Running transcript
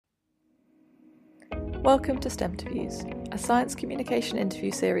Welcome to STEMterviews, a science communication interview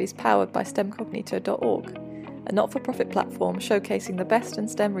series powered by STEMcognito.org, a not-for-profit platform showcasing the best in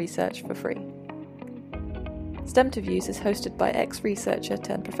STEM research for free. STEMterviews is hosted by ex-researcher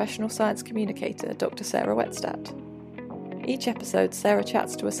turned professional science communicator Dr. Sarah Wetstadt. Each episode, Sarah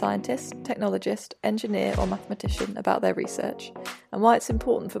chats to a scientist, technologist, engineer or mathematician about their research and why it's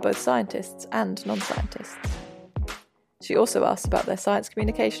important for both scientists and non-scientists. She also asks about their science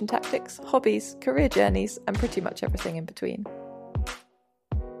communication tactics, hobbies, career journeys, and pretty much everything in between.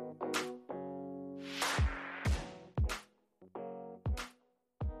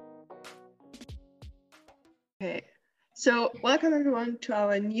 Okay, so welcome everyone to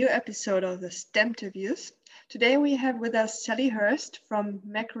our new episode of the STEMterviews. Today we have with us Sally Hurst from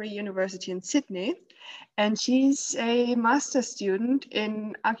Macquarie University in Sydney, and she's a master's student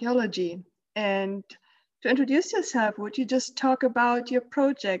in archaeology. And to introduce yourself, would you just talk about your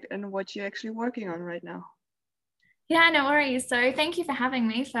project and what you're actually working on right now? Yeah, no worries. So thank you for having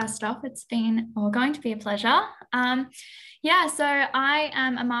me. First off, it's been going to be a pleasure. So I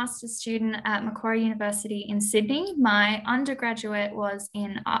am a master's student at Macquarie University in Sydney. My undergraduate was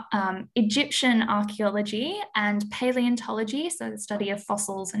in Egyptian archaeology and paleontology, so the study of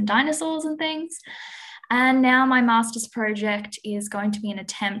fossils and dinosaurs and things. And now my master's project is going to be an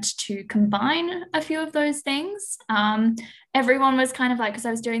attempt to combine a few of those things. Everyone was kind of like, because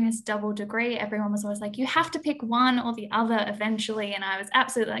I was doing this double degree, everyone was always like, you have to pick one or the other eventually. And I was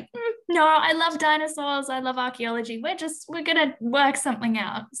absolutely like, no, I love dinosaurs. I love archaeology. We're going to work something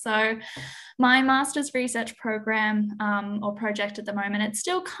out. So my master's research program or project at the moment, it's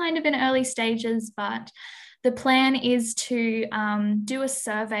still kind of in early stages, but the plan is to do a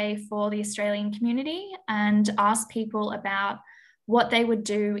survey for the Australian community and ask people about what they would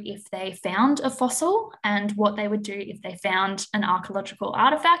do if they found a fossil and what they would do if they found an archaeological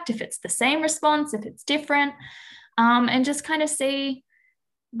artifact, if it's the same response, if it's different, and just kind of see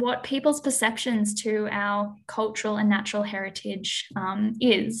what people's perceptions to our cultural and natural heritage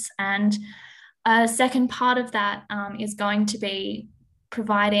is. And a second part of that is going to be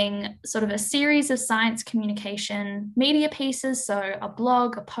providing sort of a series of science communication media pieces, so a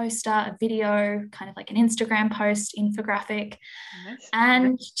blog, a poster, a video, kind of like an Instagram post, infographic,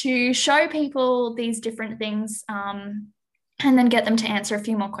 and to show people these different things and then get them to answer a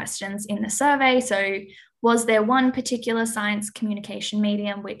few more questions in the survey. So was there one particular science communication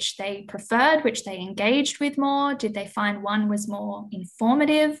medium which they preferred, which they engaged with more? Did they find one was more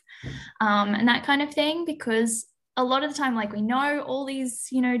informative and that kind of thing? Because a lot of the time, like, we know all these,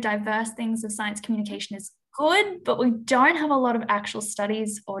 diverse things of science communication is good, but we don't have a lot of actual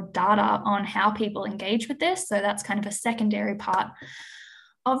studies or data on how people engage with this. So that's kind of a secondary part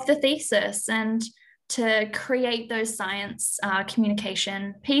of the thesis. And to create those science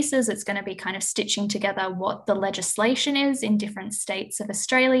communication pieces, it's going to be kind of stitching together what the legislation is in different states of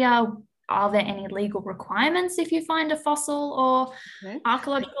Australia. Are there any legal requirements if you find a fossil or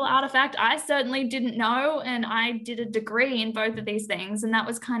archaeological artifact? I certainly didn't know, and I did a degree in both of these things, and that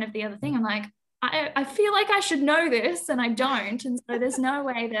was kind of the other thing. I'm like, I feel like I should know this, and I don't. And so there's no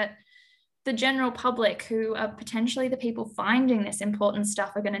way that the general public, who are potentially the people finding this important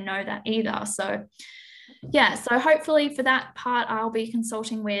stuff, are going to know that either. So so hopefully for that part, I'll be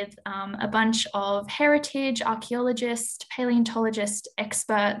consulting with a bunch of heritage, archaeologists, paleontologists,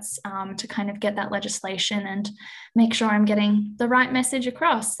 experts to kind of get that legislation and make sure I'm getting the right message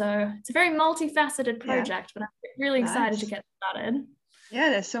across. So it's a very multifaceted project, but I'm really excited to get started. Yeah,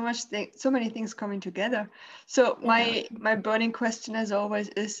 there's so many things coming together. So my burning question, as always,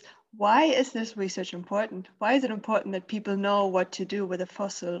 is why is this research important? Why is it important that people know what to do with a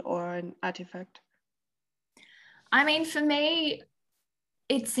fossil or an artifact? I mean, for me,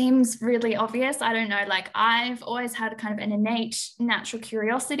 it seems really obvious. I don't know, like, I've always had kind of an innate natural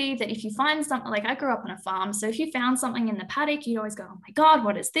curiosity that if you find something, like, I grew up on a farm, so if you found something in the paddock, you'd always go, oh my God,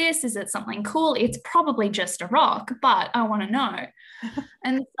 what is this? Is it something cool? It's probably just a rock, but I want to know.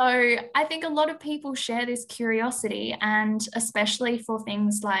 And so I think a lot of people share this curiosity, and especially for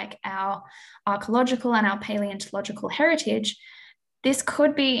things like our archaeological and our paleontological heritage, this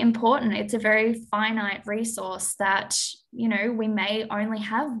could be important. It's a very finite resource that, we may only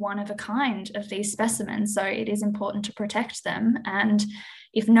have one of a kind of these specimens. So it is important to protect them. And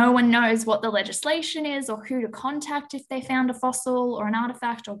if no one knows what the legislation is or who to contact if they found a fossil or an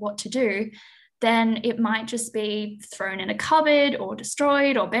artifact or what to do, then it might just be thrown in a cupboard or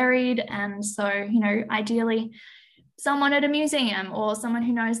destroyed or buried. And so, ideally, someone at a museum or someone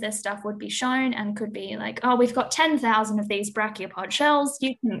who knows their stuff would be shown and could be like, oh, we've got 10,000 of these brachiopod shells.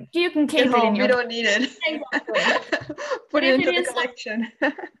 You can keep it in your... We don't need it. Exactly. Put it into the collection.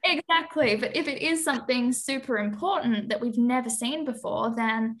 Exactly. But if it is something super important that we've never seen before,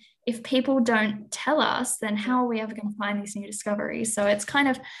 then if people don't tell us, then how are we ever going to find these new discoveries? So it's kind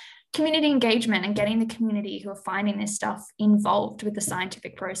of community engagement and getting the community who are finding this stuff involved with the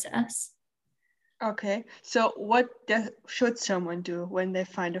scientific process. Okay, so what should someone do when they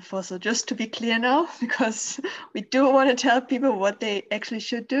find a fossil? Just to be clear now, because we do want to tell people what they actually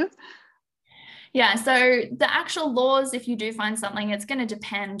should do. Yeah, so the actual laws, if you do find something, it's going to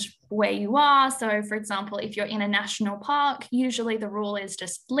depend where you are. So, for example, if you're in a national park, usually the rule is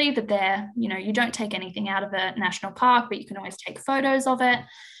just leave it there. You know, you don't take anything out of a national park, but you can always take photos of it.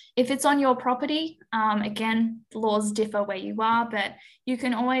 If it's on your property, again, the laws differ where you are, but you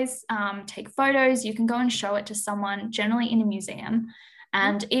can always take photos. You can go and show it to someone, generally in a museum.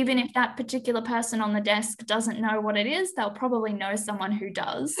 And even if that particular person on the desk doesn't know what it is, they'll probably know someone who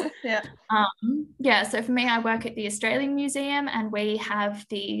does. Yeah. So for me, I work at the Australian Museum and we have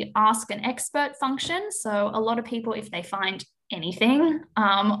the Ask an Expert function. So a lot of people, if they find anything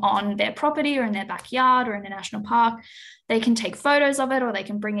on their property or in their backyard or in a national park, they can take photos of it or they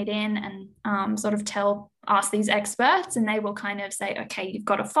can bring it in and sort of ask these experts, and they will kind of say, okay, you've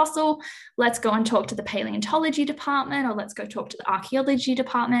got a fossil, let's go and talk to the paleontology department, or let's go talk to the archaeology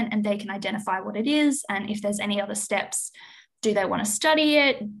department, and they can identify what it is. And if there's any other steps, do they want to study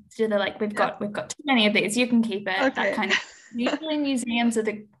it? Do they like, we've got too many of these, you can keep it, okay. That kind of. Usually museums are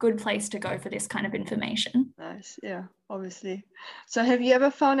the good place to go for this kind of information. Nice, yeah, obviously. So have you ever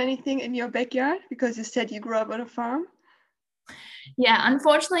found anything in your backyard? Because you said you grew up on a farm. Yeah,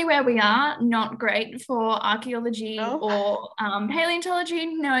 unfortunately where we are, not great for archaeology or paleontology.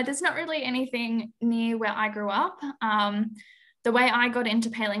 No, there's not really anything near where I grew up. The way I got into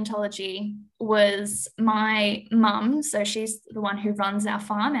paleontology was my mum. So she's the one who runs our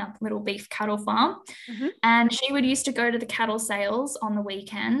farm, our little beef cattle farm. Mm-hmm. And she would used to go to the cattle sales on the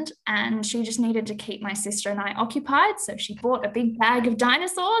weekend, and she just needed to keep my sister and I occupied. So she bought a big bag of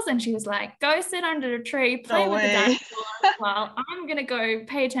dinosaurs and she was like, go sit under a tree, play with the dinosaurs while I'm going to go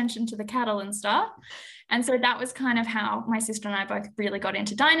pay attention to the cattle and stuff. And so that was kind of how my sister and I both really got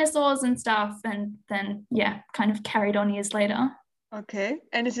into dinosaurs and stuff. And then, kind of carried on years later. Okay.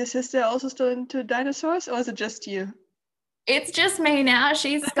 And is your sister also still into dinosaurs, or is it just you? It's just me now.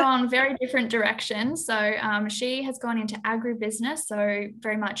 She's gone very different directions. So she has gone into agribusiness, so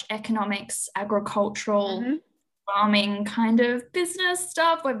very much economics, agricultural, farming kind of business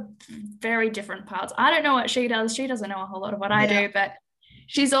stuff. We're very different paths. I don't know what she does. She doesn't know a whole lot of what I do, but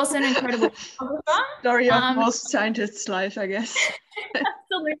she's also an incredible photographer. Story of most scientists' life, I guess.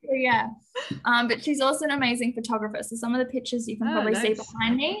 Absolutely, yeah. But she's also an amazing photographer. So some of the pictures you can probably see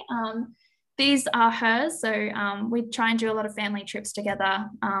behind me, these are hers. So we try and do a lot of family trips together,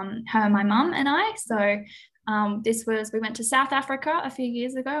 her, my mum and I. So we went to South Africa a few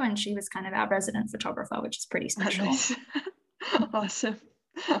years ago, and she was kind of our resident photographer, which is pretty special. Nice. Awesome.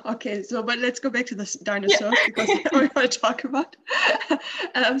 Okay, but let's go back to the dinosaurs because that's what we want to talk about.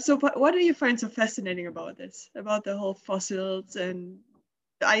 So what do you find so fascinating about this, about the whole fossils? And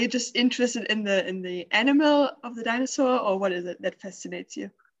are you just interested in the animal of the dinosaur, or what is it that fascinates you?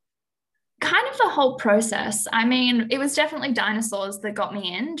 Kind of the whole process. I mean, it was definitely dinosaurs that got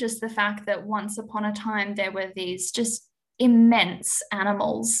me in, just the fact that once upon a time there were these just immense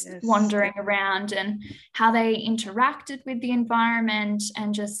animals wandering around, and how they interacted with the environment.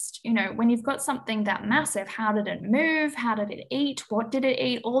 And just, when you've got something that massive, how did it move? How did it eat? What did it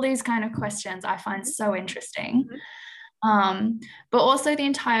eat? All these kind of questions I find so interesting. But also the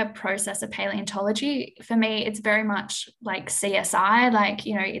entire process of paleontology, for me, it's very much like CSI, like,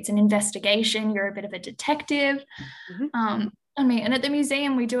 it's an investigation. You're a bit of a detective. And at the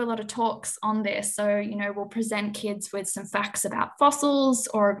museum, we do a lot of talks on this. So, we'll present kids with some facts about fossils,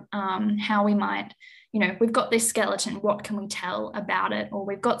 or how we might, we've got this skeleton, what can we tell about it? Or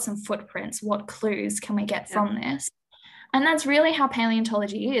we've got some footprints, what clues can we get from this? And that's really how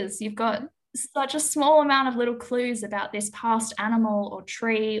paleontology is. You've got such a small amount of little clues about this past animal or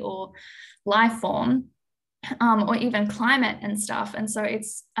tree or life form, or even climate and stuff. And so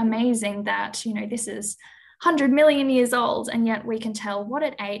it's amazing that, this is 100 million years old, and yet we can tell what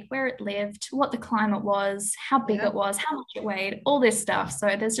it ate, where it lived, what the climate was, how big it was, how much it weighed, all this stuff.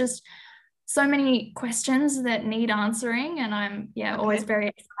 So there's just so many questions that need answering, and I'm always very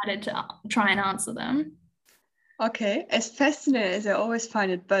excited to try and answer them. Okay, as fascinating as I always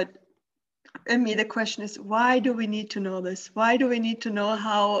find it, but in me the question is, why do we need to know this? Why do we need to know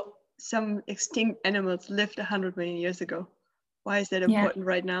how some extinct animals lived 100 million years ago? Why is that Yeah. important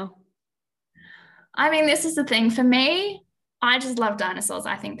right now? I mean, this is the thing. For me, I just love dinosaurs.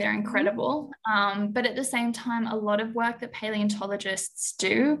 I think they're incredible. But at the same time, a lot of work that paleontologists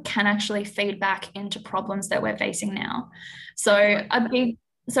do can actually feed back into problems that we're facing now. So a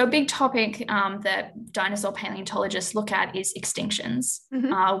big topic that dinosaur paleontologists look at is extinctions.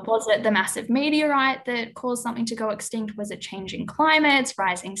 Was it the massive meteorite that caused something to go extinct? Was it changing climates,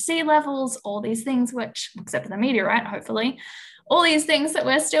 rising sea levels, all these things, which, except for the meteorite, hopefully, all these things that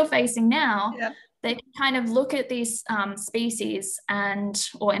we're still facing now. Yeah. They can kind of look at these species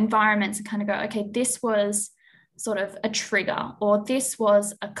or environments and kind of go, okay, this was sort of a trigger, or this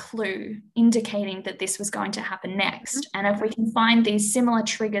was a clue indicating that this was going to happen next. And if we can find these similar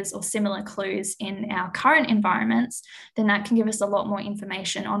triggers or similar clues in our current environments, then that can give us a lot more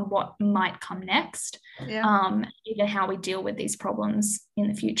information on what might come next, even how we deal with these problems in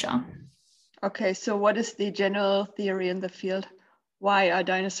the future. Okay, so what is the general theory in the field? Why are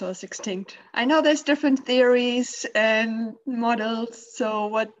dinosaurs extinct? I know there's different theories and models. So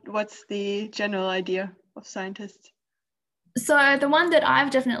what's the general idea of scientists? So the one that I've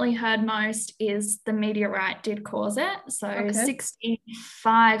definitely heard most is the meteorite did cause it. So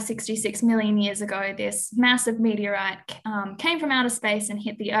 65, 66 million years ago, this massive meteorite came from outer space and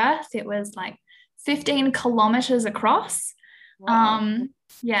hit the Earth. It was like 15 kilometers across. Wow.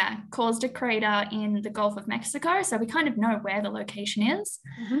 Caused a crater in the Gulf of Mexico. So we kind of know where the location is.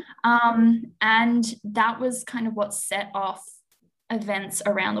 And that was kind of what set off events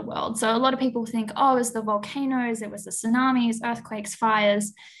around the world. So a lot of people think, oh, it was the volcanoes, it was the tsunamis, earthquakes,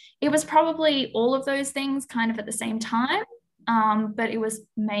 fires. It was probably all of those things kind of at the same time. But it was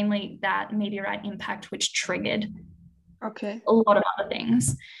mainly that meteorite impact which triggered a lot of other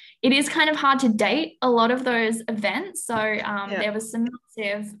things. It is kind of hard to date a lot of those events. So there was some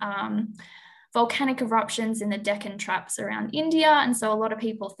massive volcanic eruptions in the Deccan Traps around India. And so a lot of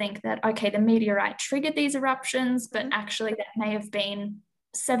people think that, okay, the meteorite triggered these eruptions, but actually that may have been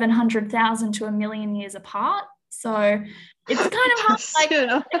 700,000 to 1 million years apart. So it's kind of hard, like,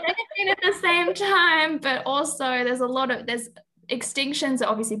 everything at the same time, but also there's extinctions are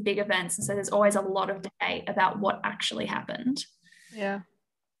obviously big events. And so there's always a lot of debate about what actually happened. Yeah.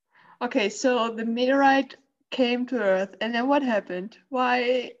 Okay, so the meteorite came to Earth, and then what happened?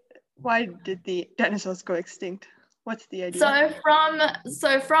 Why did the dinosaurs go extinct? What's the idea?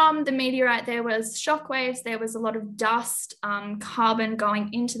 So from the meteorite, there was shockwaves, there was a lot of dust, carbon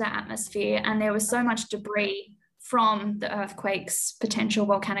going into the atmosphere, and there was so much debris from the earthquakes, potential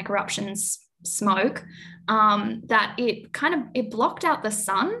volcanic eruptions, smoke, that it blocked out the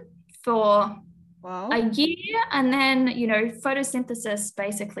sun for a year, and then photosynthesis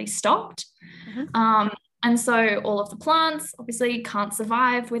basically stopped. And so all of the plants obviously can't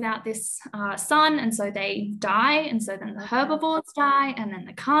survive without this sun, and so they die, and so then the herbivores die, and then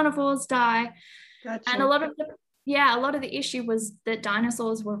the carnivores die. And a lot of the issue was that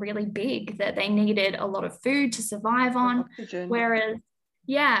dinosaurs were really big, that they needed a lot of food to survive on. Whereas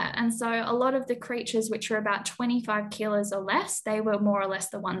and so a lot of the creatures which were about 25 kilos or less, they were more or less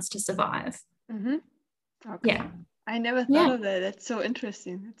the ones to survive. I never thought of that. That's so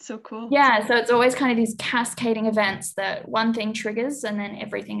interesting. It's so cool. Yeah, so it's always kind of these cascading events that one thing triggers and then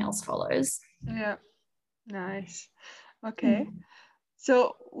everything else follows. Yeah, nice. Okay.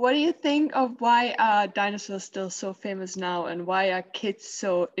 So what do you think of why are dinosaurs still so famous now, and why are kids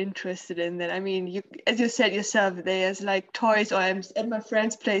so interested in that? I mean, as you said yourself, there's like toys, or I'm at my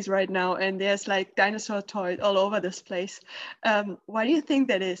friend's place right now, and there's like dinosaur toys all over this place. Why do you think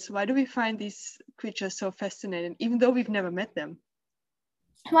that is? Why do we find these creatures so fascinating, even though we've never met them?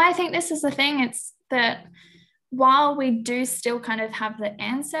 Well, I think this is the thing. It's that while we do still kind of have the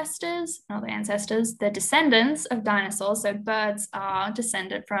descendants of dinosaurs, so birds are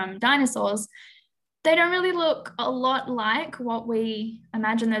descended from dinosaurs, they don't really look a lot like what we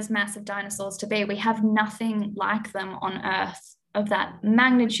imagine those massive dinosaurs to be. We have nothing like them on Earth of that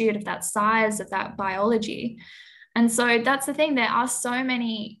magnitude, of that size, of that biology. And so that's the thing. There are so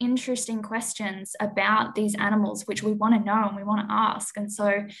many interesting questions about these animals which we want to know and we want to ask. And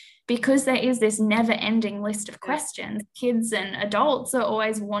so because there is this never-ending list of questions, kids and adults are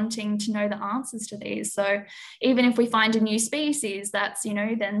always wanting to know the answers to these. So even if we find a new species, that's,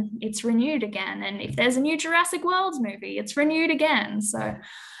 then it's renewed again. And if there's a new Jurassic World movie, it's renewed again. So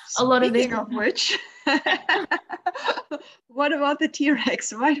a lot of Speaking of which, what about the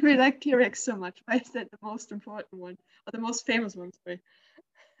T-Rex? Why do we like T-Rex so much? Why is that the most important one, or the most famous one? Sorry.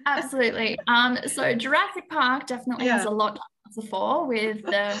 Absolutely. So Jurassic Park definitely has a lot to answer for with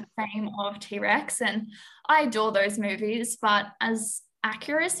the fame of T-Rex, and I adore those movies. But as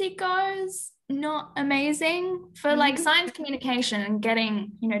accuracy goes, not amazing. For like science communication and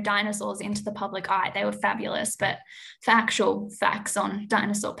getting, dinosaurs into the public eye, they were fabulous. But for actual facts on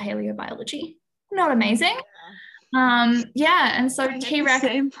dinosaur paleobiology, not amazing. And so T-Rex.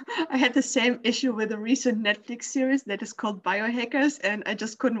 I had the same issue with a recent Netflix series that is called Biohackers, and I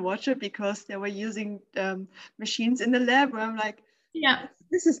just couldn't watch it because they were using machines in the lab where I'm like, yeah,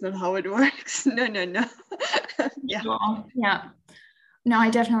 this is not how it works. No. Yeah. Yeah. No, I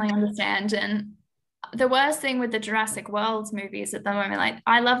definitely understand. And the worst thing with the Jurassic World movies at the moment, like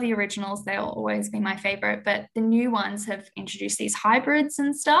I love the originals, they'll always be my favorite, but the new ones have introduced these hybrids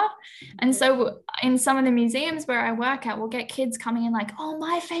and stuff. And so in some of the museums where I work at, we'll get kids coming in like, oh,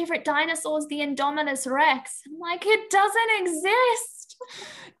 my favorite dinosaur is the Indominus Rex. I'm like, it doesn't exist.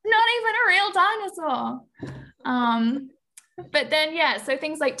 Not even a real dinosaur. But then, so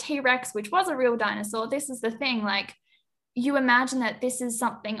things like T-Rex, which was a real dinosaur, this is the thing, like you imagine that this is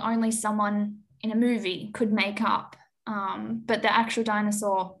something only someone in a movie could make up. But the actual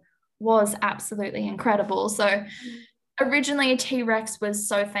dinosaur was absolutely incredible. So originally T-Rex was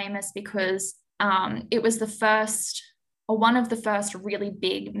so famous because it was the first or one of the first really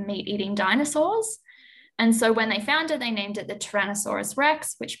big meat-eating dinosaurs. And so when they found it, they named it the Tyrannosaurus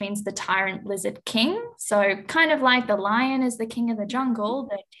Rex, which means the tyrant lizard king. So kind of like the lion is the king of the jungle,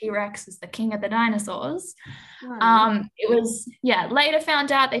 the T-Rex is the king of the dinosaurs. It was, later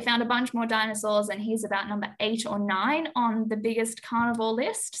found out they found a bunch more dinosaurs and he's about number 8 or 9 on the biggest carnivore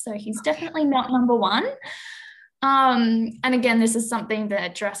list. So he's definitely not number 1. And again, this is something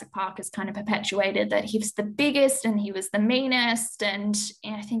that Jurassic Park has kind of perpetuated, that he was the biggest and he was the meanest. And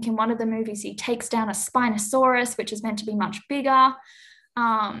I think in one of the movies, he takes down a Spinosaurus, which is meant to be much bigger.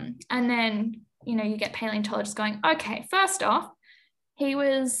 And then, you get paleontologists going, okay, first off, he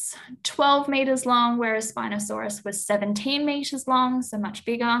was 12 meters long, whereas Spinosaurus was 17 meters long, so much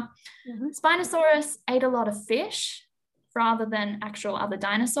bigger. Spinosaurus ate a lot of fish rather than actual other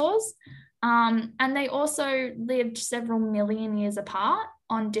dinosaurs. And they also lived several million years apart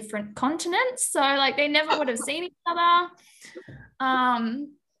on different continents. So like they never would have seen each other. And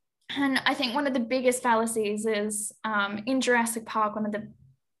I think one of the biggest fallacies is in Jurassic Park, one of the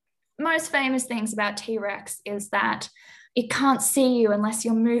most famous things about T-Rex is that it can't see you unless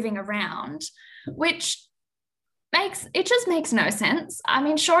you're moving around, which just makes no sense. I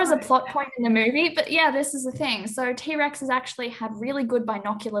mean, sure, as a plot point in the movie, but this is the thing. So T-Rexes actually had really good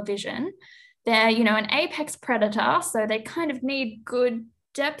binocular vision. They're, an apex predator, so they kind of need good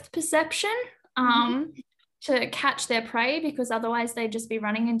depth perception to catch their prey, because otherwise they'd just be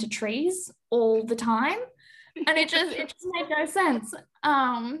running into trees all the time. And it just made no sense.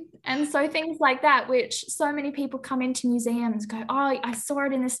 And so things like that, which so many people come into museums go, oh, I saw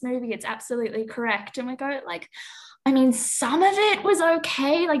it in this movie, it's absolutely correct. And we go like, I mean, some of it was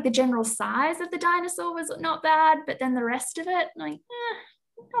okay, like the general size of the dinosaur was not bad, but then the rest of it, like,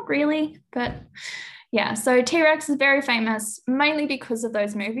 not really. But so T-Rex is very famous, mainly because of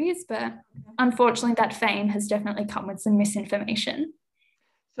those movies, but unfortunately that fame has definitely come with some misinformation.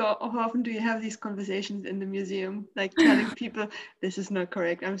 So how often do you have these conversations in the museum, like telling people, this is not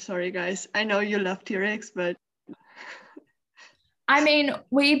correct? I'm sorry, guys. I know you love T-Rex, but... I mean,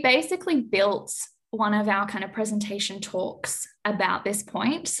 we basically built one of our kind of presentation talks about this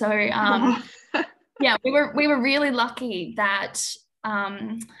point. So we were really lucky that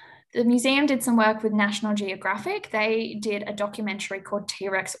the museum did some work with National Geographic. They did a documentary called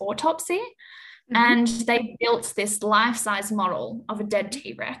T-Rex Autopsy. And they built this life-size model of a dead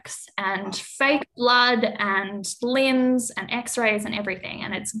T-Rex and fake blood and limbs and x-rays and everything.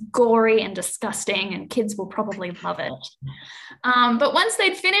 And it's gory and disgusting and kids will probably love it. But once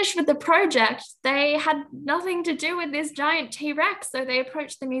they'd finished with the project, they had nothing to do with this giant T-Rex. So they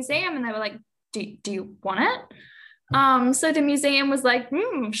approached the museum and they were like, do you want it? So the museum was like,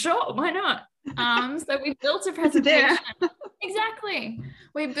 sure, why not? So we built a presentation. Exactly.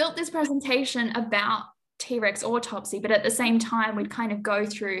 We built this presentation about T-Rex autopsy, but at the same time, we'd kind of go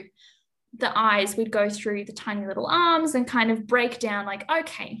through the eyes, we'd go through the tiny little arms and kind of break down like,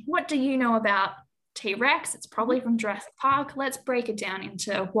 okay, what do you know about T-Rex? It's probably from Jurassic Park. Let's break it down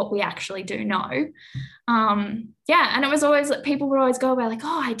into what we actually do know. And it was always like, people would always go away like,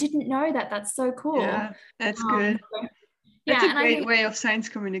 oh, I didn't know that. That's so cool. Yeah, that's good. That's a great way of science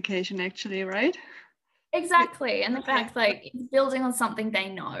communication, actually, right? Exactly. And the fact like building on something they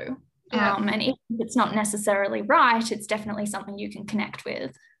know. And if it's not necessarily right, it's definitely something you can connect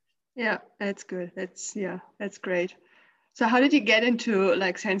with. Yeah, that's good. That's great. So how did you get into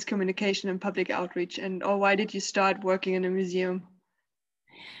like science communication and public outreach, or why did you start working in a museum?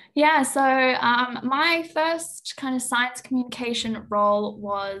 Yeah, so my first kind of science communication role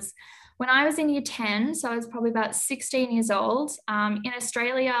was when I was in year 10. So I was probably about 16 years old. In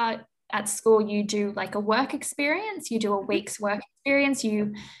Australia, at school, you do like a work experience, you do a week's work experience,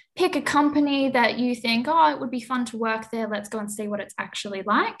 you pick a company that you think, oh, it would be fun to work there. Let's go and see what it's actually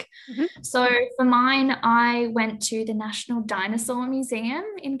like. Mhm. So for mine, I went to the National Dinosaur Museum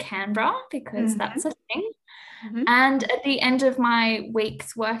in Canberra because Mhm. that's a thing. Mhm. And at the end of my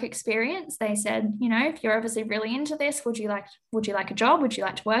week's work experience, they said, you know, if you're obviously really into this, would you like a job? Would you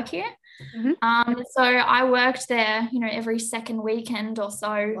like to work here? Mhm. So I worked there, you know, every second weekend or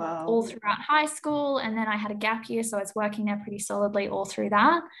so, Wow. all throughout high school. And then I had a gap year, so I was working there pretty solidly all through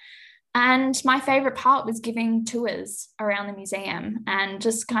that. And my favorite part was giving tours around the museum, and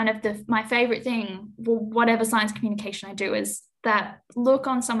just kind of my favorite thing, well, whatever science communication I do, is that look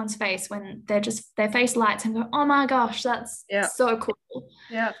on someone's face when their face lights and go, oh my gosh, that's Yeah. so cool.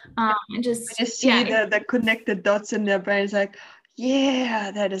 Yeah. And When you just, see yeah, the connected dots in their brain, it's like, yeah,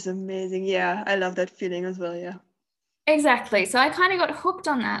 that is amazing. Yeah, I love that feeling as well. Yeah. exactly. So I kind of got hooked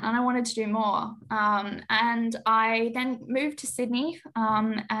on that and I wanted to do more. And I then moved to Sydney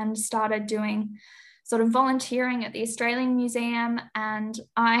and started doing sort of volunteering at the Australian Museum. And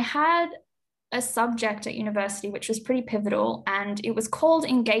I had a subject at university which was pretty pivotal, and it was called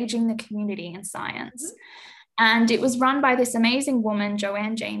Engaging the Community in Science. And it was run by this amazing woman,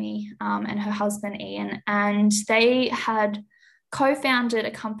 Joanne Jamie, and her husband, Ian. And they had co-founded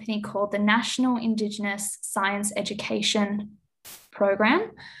a company called the National Indigenous Science Education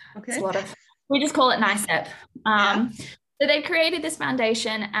Program. It's a Okay. lot of, we just call it NICEP. Yeah. So they created this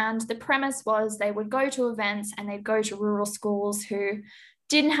foundation, and the premise was they would go to events and they'd go to rural schools who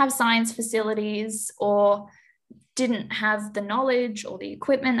didn't have science facilities or didn't have the knowledge or the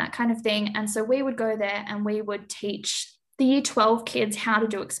equipment, that kind of thing. And so we would go there and we would teach the year 12 kids how to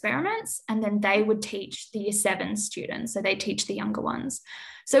do experiments, and then they would teach the year 7 students. So they teach the younger ones.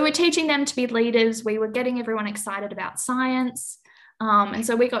 So we're teaching them to be leaders. We were getting everyone excited about science. And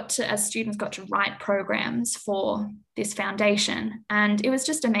so we got to, as students, got to write programs for this foundation. And it was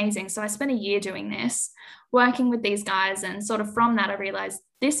just amazing. So I spent a year doing this, working with these guys. And sort of from that, I realized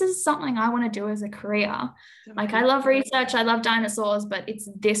this is something I want to do as a career. Like, I love research, I love dinosaurs, but it's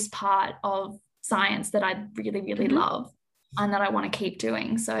this part of science that I really, really Mhm. love and that I want to keep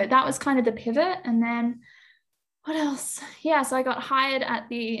doing. So that was kind of the pivot. And then what else? Yeah, so I got hired at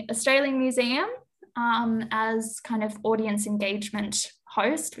the Australian Museum as kind of audience engagement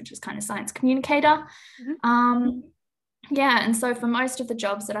host, which is kind of science communicator. Mhm. Yeah, and so for most of the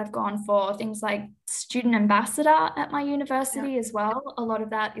jobs that I've gone for, things like student ambassador at my Yeah. university as well, a lot of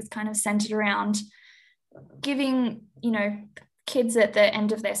that is kind of centered around giving, you know, kids at the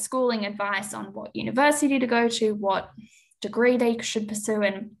end of their schooling advice on what university to go to, what degree they should pursue.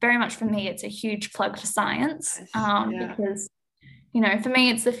 And very much for me, it's a huge plug to science Yeah. because, you know, for me,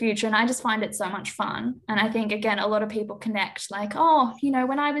 it's the future and I just find it so much fun. And I think, again, a lot of people connect like, oh, you know,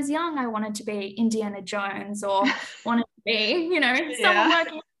 when I was young, I wanted to be Indiana Jones or wanted to be, you know, someone Yeah.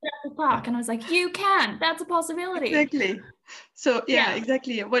 working at Jurassic Park. And I was like, you can, that's a possibility. Exactly. So yeah, Yeah.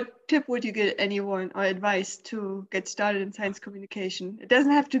 exactly. What tip would you give anyone or advice to get started in science communication? It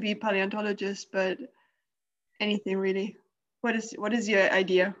doesn't have to be paleontologist, but anything really. What is your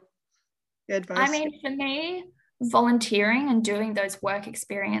idea, your I advice? mean, for me, volunteering and doing those work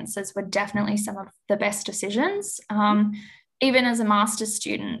experiences were definitely some of the best decisions. Even as a master's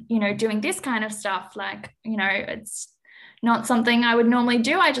student, you know, doing this kind of stuff, like, you know, it's not something I would normally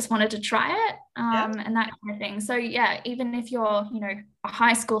do. I just wanted to try it Yeah. and that kind of thing. So, yeah, even if you're, you know, a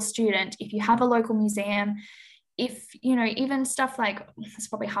high school student, if you have a local museum, if, you know, even stuff like, it's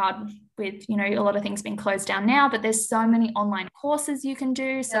probably hard with, you know, a lot of things being closed down now, but there's so many online courses you can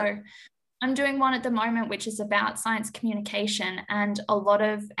do. Yeah. So I'm doing one at the moment, which is about science communication. And a lot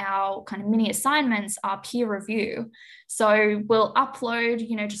of our kind of mini assignments are peer review. So we'll upload,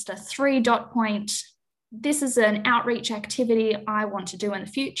 you know, just a 3 dot point. This is an outreach activity I want to do in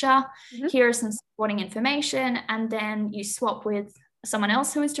the future. Mhm. Here are some supporting information. And then you swap with someone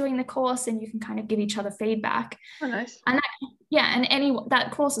else who is doing the course and you can kind of give each other feedback. Oh, nice. And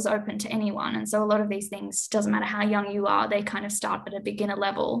that course is open to anyone. And so a lot of these things, doesn't matter how young you are, they kind of start at a beginner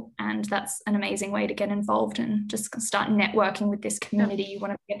level. And that's an amazing way to get involved and just start networking with this community you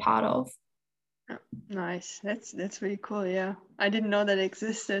want to be a part of. Oh, nice. That's really cool. Yeah, I didn't know that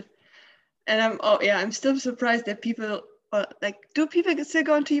existed. And I'm still surprised that people do people still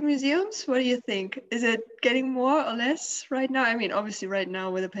go into museums? What do you think? Is it getting more or less right now? I mean, obviously right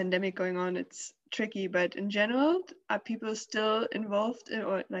now with the pandemic going on, it's tricky, but in general, are people still involved in,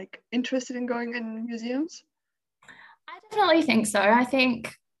 or like interested in going in museums? I definitely think so. I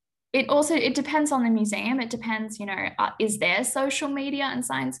think it depends on the museum. It depends, is their social media and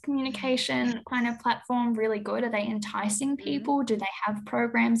science communication kind of platform really good? Are they enticing people? Do they have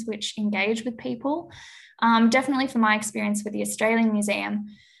programs which engage with people? Definitely from my experience with the Australian Museum,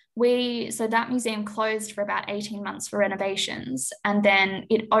 so that museum closed for about 18 months for renovations, and then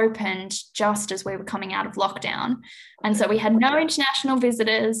it opened just as we were coming out of lockdown. And so we had no international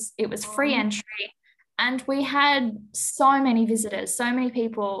visitors. It was free entry. And we had so many visitors, so many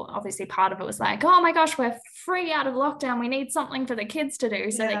people. Obviously, part of it was like, oh my gosh, we're free out of lockdown. We need something for the kids to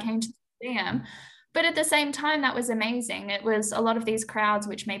do. So they came to the museum. But at the same time, that was amazing. It was a lot of these crowds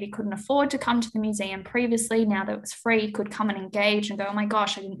which maybe couldn't afford to come to the museum previously. Now that it was free, could come and engage and go, oh my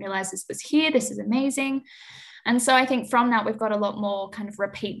gosh, I didn't realize this was here. This is amazing. And so I think from that, we've got a lot more kind of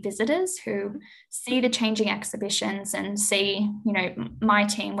repeat visitors who see the changing exhibitions and see, my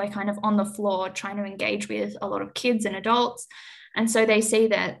team, we're kind of on the floor trying to engage with a lot of kids and adults. And so they see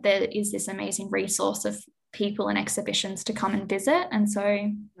that there is this amazing resource of people and exhibitions to come and visit. And so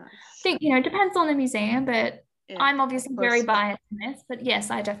I think, it depends on the museum, but I'm obviously very biased in this. But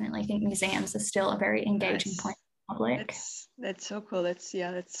yes, I definitely think museums are still a very engaging point for the public. That's so cool. That's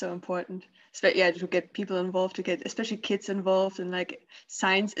so important. To get people involved, to get especially kids involved, and like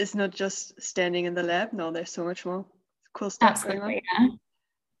science is not just standing in the lab. No, there's so much more cool stuff going on.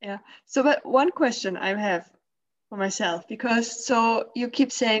 Yeah. So, but one question I have for myself, because so you keep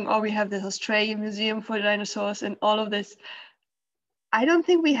saying, oh, we have this Australian Museum for dinosaurs and all of this. I don't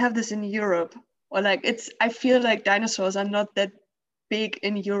think we have this in Europe, or like I feel like dinosaurs are not that big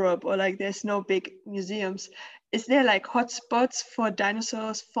in Europe, or like there's no big museums. Is there like hotspots for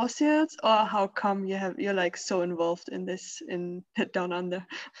dinosaurs fossils, or how come you're like so involved in this in down under?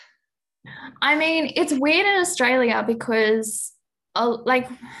 I mean, it's weird in Australia because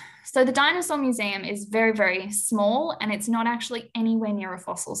so the Dinosaur Museum is very, very small, and it's not actually anywhere near a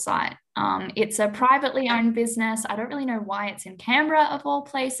fossil site. It's a privately owned business. I don't really know why it's in Canberra of all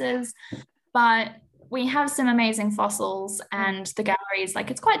places, but we have some amazing fossils, and the gallery is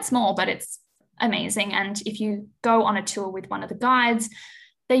it's quite small, but it's amazing. And if you go on a tour with one of the guides,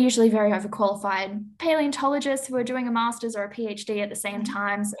 they're usually very overqualified paleontologists who are doing a master's or a PhD at the same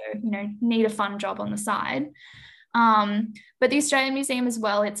time. So, need a fun job on the side. But the Australian Museum as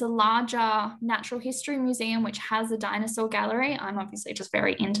well, it's a larger natural history museum which has a dinosaur gallery. I'm obviously just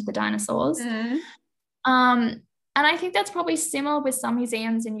very into the dinosaurs. And I think that's probably similar with some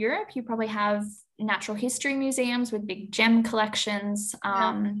museums in Europe. You probably have natural history museums with big gem collections,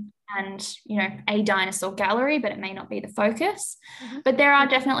 and a dinosaur gallery, but it may not be the focus. But there are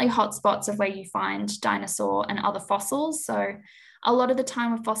definitely hotspots of where you find dinosaur and other fossils. So a lot of the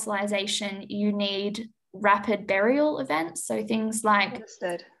time with fossilization, you need rapid burial events. So things like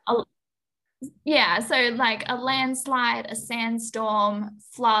so like a landslide, a sandstorm,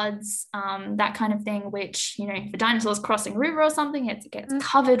 floods, that kind of thing, which, if a dinosaur's crossing a river or something, it gets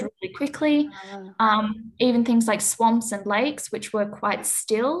covered really quickly. Even things like swamps and lakes, which were quite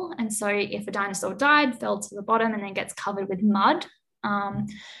still. And so if a dinosaur died, fell to the bottom and then gets covered with mud,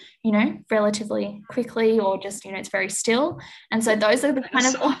 relatively quickly, or just, it's very still. And so those are the kind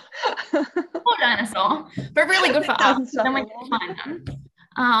of poor dinosaur, but really good for us. Then we can find them.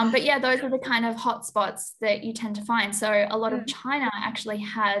 But yeah, those are the kind of hotspots that you tend to find. So a lot of China actually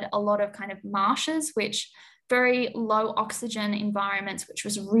had a lot of kind of marshes, which very low oxygen environments, which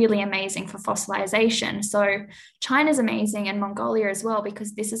was really amazing for fossilization. So China's amazing, and Mongolia as well,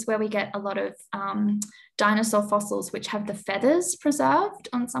 because this is where we get a lot of dinosaur fossils which have the feathers preserved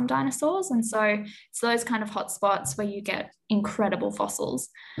on some dinosaurs. And so it's those kind of hotspots where you get incredible fossils.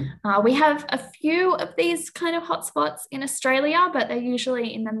 We have a few of these kind of hotspots in Australia, but they're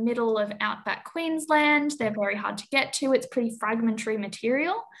usually in the middle of outback Queensland. They're very hard to get to. It's pretty fragmentary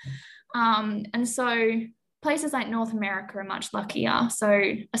material. And so places like North America are much luckier.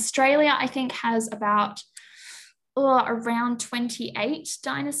 So Australia, I think, has about around 28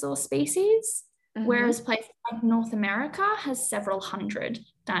 dinosaur species, whereas places like North America has several hundred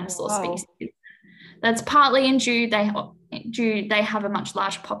dinosaur species. That's partly due they have a much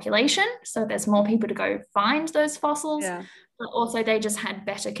larger population, so there's more people to go find those fossils, but also they just had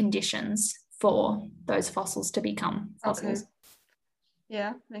better conditions for those fossils to become fossils.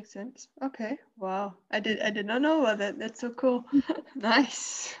 Yeah, makes sense. Okay. Wow. I did not know about that. That's so cool.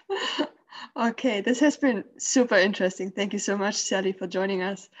 Nice. Okay, this has been super interesting. Thank you so much, Sally, for joining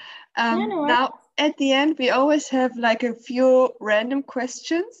us. Now, at the end, we always have like a few random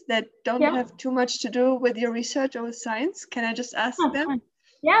questions that don't have too much to do with your research or with science. Can I just ask them? Fine.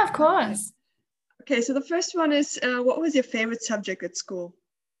 Yeah, of course. Okay, so the first one is, what was your favorite subject at school?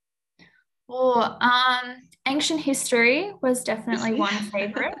 Ancient history was definitely one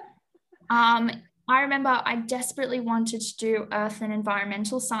favorite. I remember I desperately wanted to do earth and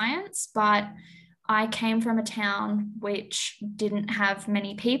environmental science, but I came from a town which didn't have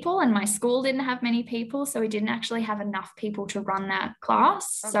many people, and my school didn't have many people, so we didn't actually have enough people to run that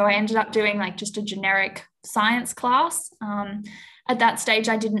class. Okay. So I ended up doing like just a generic science class. At that stage,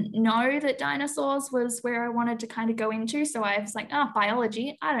 I didn't know that dinosaurs was where I wanted to kind of go into, so I was like, oh,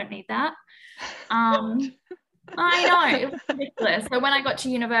 biology, I don't need that. I know, it was ridiculous. So when I got to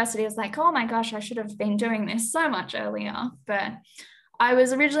university, I was like, oh my gosh, I should have been doing this so much earlier. But I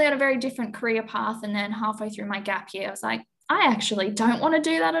was originally on a very different career path, and then halfway through my gap year, I was like, I actually don't want to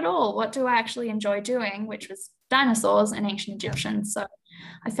do that at all. What do I actually enjoy doing? Which was dinosaurs and ancient Egyptians. So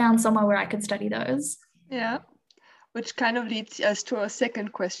I found somewhere where I could study those. Yeah, which kind of leads us to our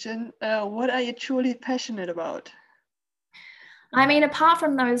second question. What are you truly passionate about? I mean, apart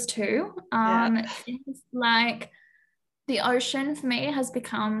from those two, things like the ocean for me has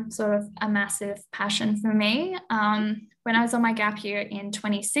become sort of a massive passion for me. When I was on my gap year in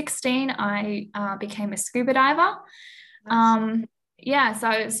 2016, I became a scuba diver. Nice. So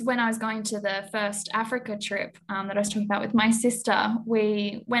it was when I was going to the first Africa trip that I was talking about with my sister.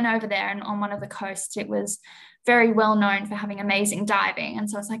 We went over there, and on one of the coasts, it was very well known for having amazing diving. And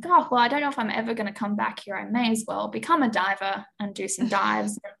so I was like, oh, well, I don't know if I'm ever going to come back here. I may as well become a diver and do some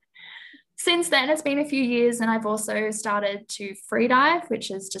dives. Since then, it's been a few years, and I've also started to free dive,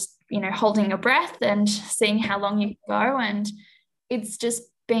 which is just, holding your breath and seeing how long you can go. And it's just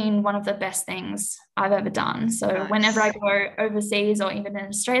been one of the best things I've ever done. So Nice. Whenever I go overseas or even in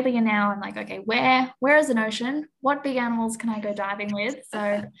Australia now, I'm like, okay, where is an ocean? What big animals can I go diving with?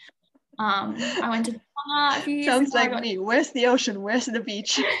 So I went to Tonga a few years Sounds ago. like me. Where's the ocean? Where's the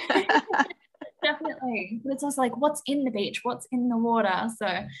beach? Definitely. But it's also like, what's in the beach? What's in the water?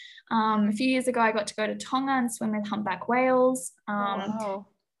 So a few years ago, I got to go to Tonga and swim with humpback whales. Wow.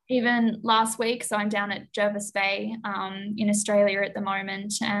 Even last week, so I'm down at Jervis Bay in Australia at the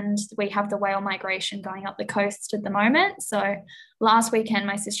moment, and we have the whale migration going up the coast at the moment. So last weekend,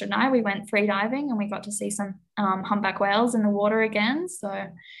 my sister and I, we went free diving, and we got to see some humpback whales in the water again. So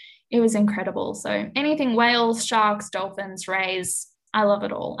it was incredible. So anything whales, sharks, dolphins, rays, I love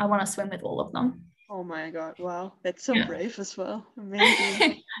it all. I want to swim with all of them. Oh my God. Wow. That's so brave as well.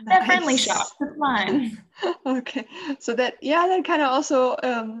 Amazing. They're friendly sharks. It's fine. Okay. So that kind of also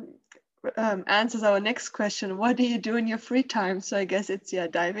answers our next question. What do you do in your free time? So I guess it's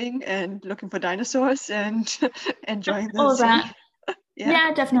diving and looking for dinosaurs and enjoying the all of sea. that.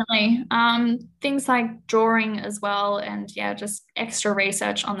 Yeah, definitely. Things like drawing as well, and just extra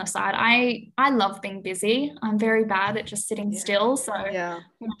research on the side. I love being busy. I'm very bad at just sitting still. So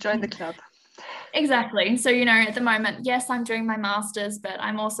join the club. Exactly. So, at the moment, yes, I'm doing my master's, but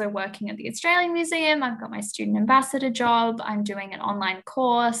I'm also working at the Australian Museum. I've got my student ambassador job. I'm doing an online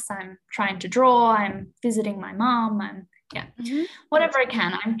course. I'm trying to draw. I'm visiting my mom. Whatever I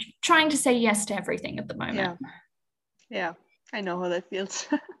can. I'm trying to say yes to everything at the moment. Yeah. I know how that feels.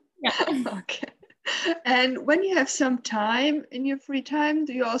 Yeah. Okay. And when you have some time in your free time,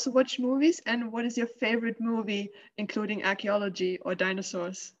 do you also watch movies? And what is your favorite movie, including archaeology or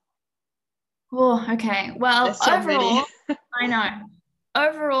dinosaurs? Oh, okay. Well, So overall, I know.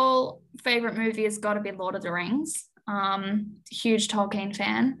 Overall, favorite movie has got to be Lord of the Rings. Huge Tolkien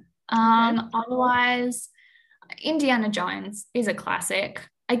fan. Otherwise, Indiana Jones is a classic.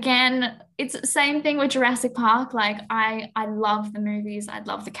 Again, it's the same thing with Jurassic Park. Like I love the movies, I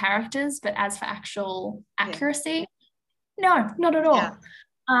love the characters, but as for actual accuracy, no, not at all.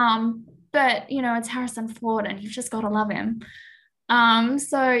 Yeah. But it's Harrison Ford, and you've just got to love him.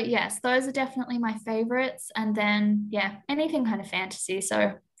 So yes, those are definitely my favorites. And then anything kind of fantasy.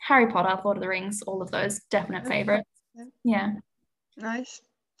 So Harry Potter, Lord of the Rings, all of those definite favorites. Yeah. Nice.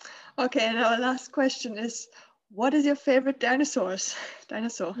 Okay, and our last question is, what is your favorite dinosaur?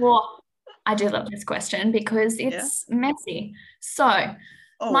 Well, I do love this question because it's messy. So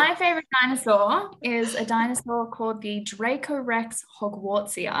my favorite dinosaur is a dinosaur called the Dracorex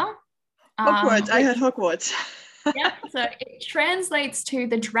hogwartsia. Hogwarts, I heard Hogwarts. So it translates to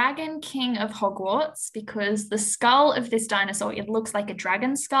the Dragon King of Hogwarts because the skull of this dinosaur, it looks like a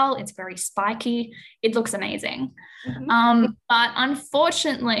dragon skull. It's very spiky. It looks amazing. But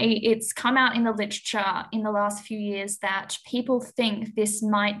unfortunately, it's come out in the literature in the last few years that people think this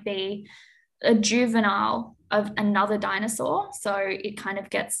might be a juvenile of another dinosaur. So it kind of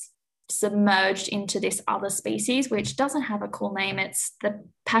gets submerged into this other species, which doesn't have a cool name. It's the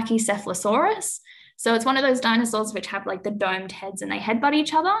Pachycephalosaurus. So it's one of those dinosaurs which have like the domed heads and they headbutt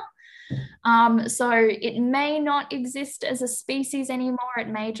each other. So it may not exist as a species anymore. It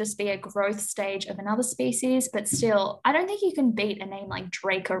may just be a growth stage of another species, but still, I don't think you can beat a name like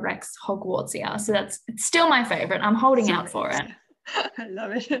Draco Rex Hogwartsia. So it's still my favorite. I'm holding out for it. I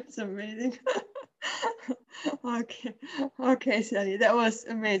love it. It's amazing. Okay, Sally, that was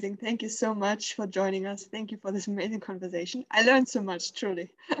amazing. Thank you so much for joining us. Thank you for this amazing conversation. I learned so much,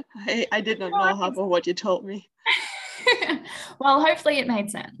 truly. I did not know half of what you told me. Well, hopefully it made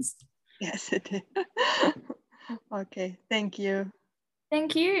sense. Yes, it did. Okay, thank you.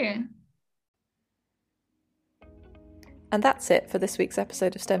 Thank you. And that's it for this week's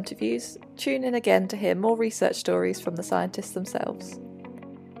episode of STEMterviews. Tune in again to hear more research stories from the scientists themselves.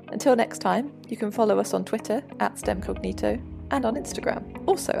 Until next time, you can follow us on Twitter @STEMcognito and on Instagram,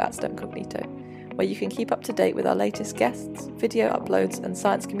 also @STEMcognito, where you can keep up to date with our latest guests, video uploads and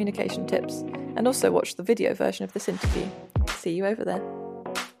science communication tips, and also watch the video version of this interview. See you over there.